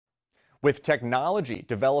With technology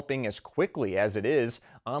developing as quickly as it is,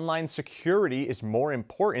 online security is more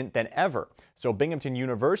important than ever. So Binghamton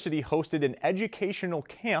University hosted an educational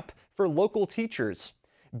camp for local teachers.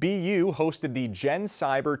 BU hosted the Gen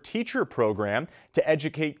Cyber Teacher Program to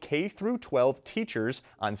educate K-12 teachers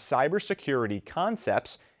on cybersecurity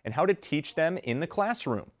concepts and how to teach them in the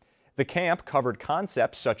classroom. The camp covered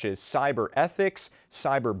concepts such as cyber ethics,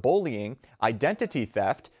 cyberbullying, identity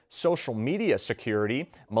theft, social media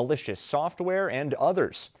security, malicious software, and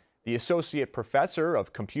others. The Associate Professor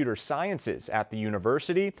of Computer Sciences at the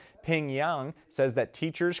university, Ping Yang, says that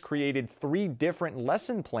teachers created 3 different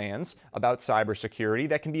lesson plans about cybersecurity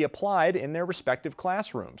that can be applied in their respective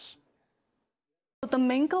classrooms. The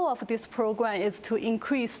main goal of this program is to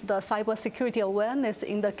increase the cybersecurity awareness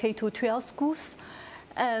in the K-12 schools.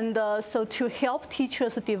 And so to help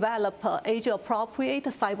teachers develop age-appropriate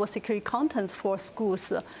cybersecurity contents for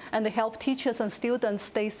schools and help teachers and students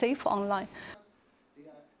stay safe online.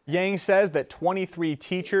 Yang says that 23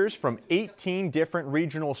 teachers from 18 different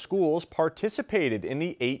regional schools participated in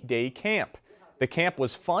the 8-day camp. The camp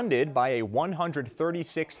was funded by a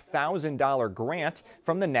 $136,000 grant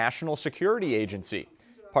from the National Security Agency.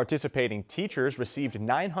 Participating teachers received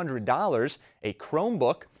 $900, a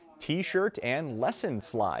Chromebook, T-shirt, and lesson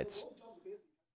slides.